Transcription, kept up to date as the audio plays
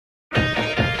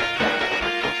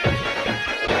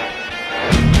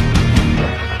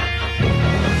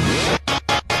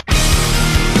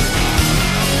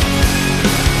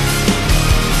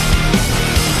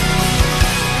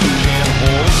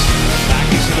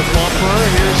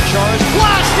Chara's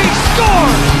blast, he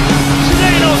scores!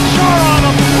 Zdeno Chara on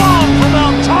a bomb from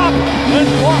out top,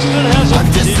 and Boston has a I'm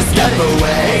just a step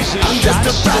away, I'm just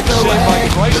a breath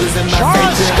away, losing my Chara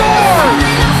faith scores!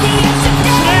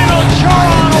 Zdeno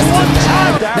Chara on a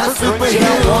one-time. Not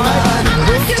superhero,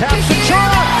 Taps to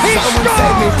Chara, he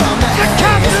scores! The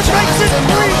captain makes it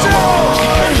 3-0!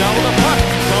 Down with the puck,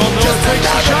 Miller takes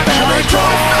a shot, Chara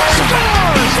scores!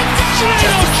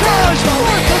 Zdeno Chara's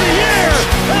fourth of the year,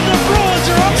 and the Bruins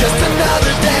are up. just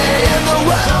another day in the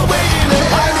world we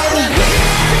live. I need a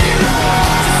hero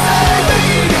to save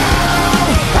me now.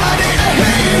 I need a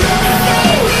hero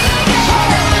to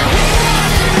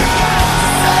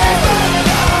save my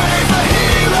life. A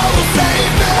hero will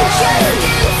save me.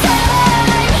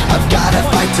 I've gotta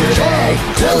fight today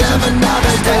to live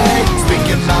another day.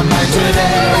 Speaking my mind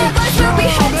today.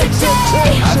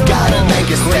 I've gotta make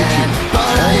a stand,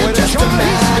 but I am just a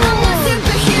man.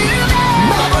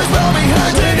 Mama's well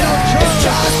behind today. It's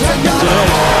just another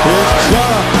day. Here's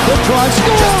Chara, the drive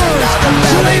scores!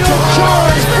 Zdeno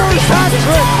Chara's first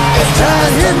hat-trick!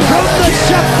 And here comes the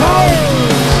Chef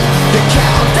Bones! The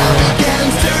countdown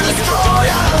begins to destroy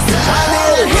us. I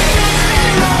need a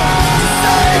hero to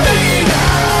save me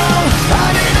now.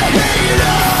 I need a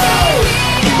hero.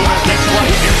 Gets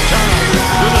right, here's Chara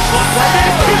with a slot right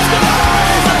in, keeps the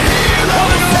eyes! A hero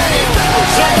to save me.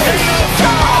 Zdeno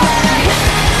Chara!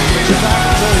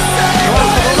 Chara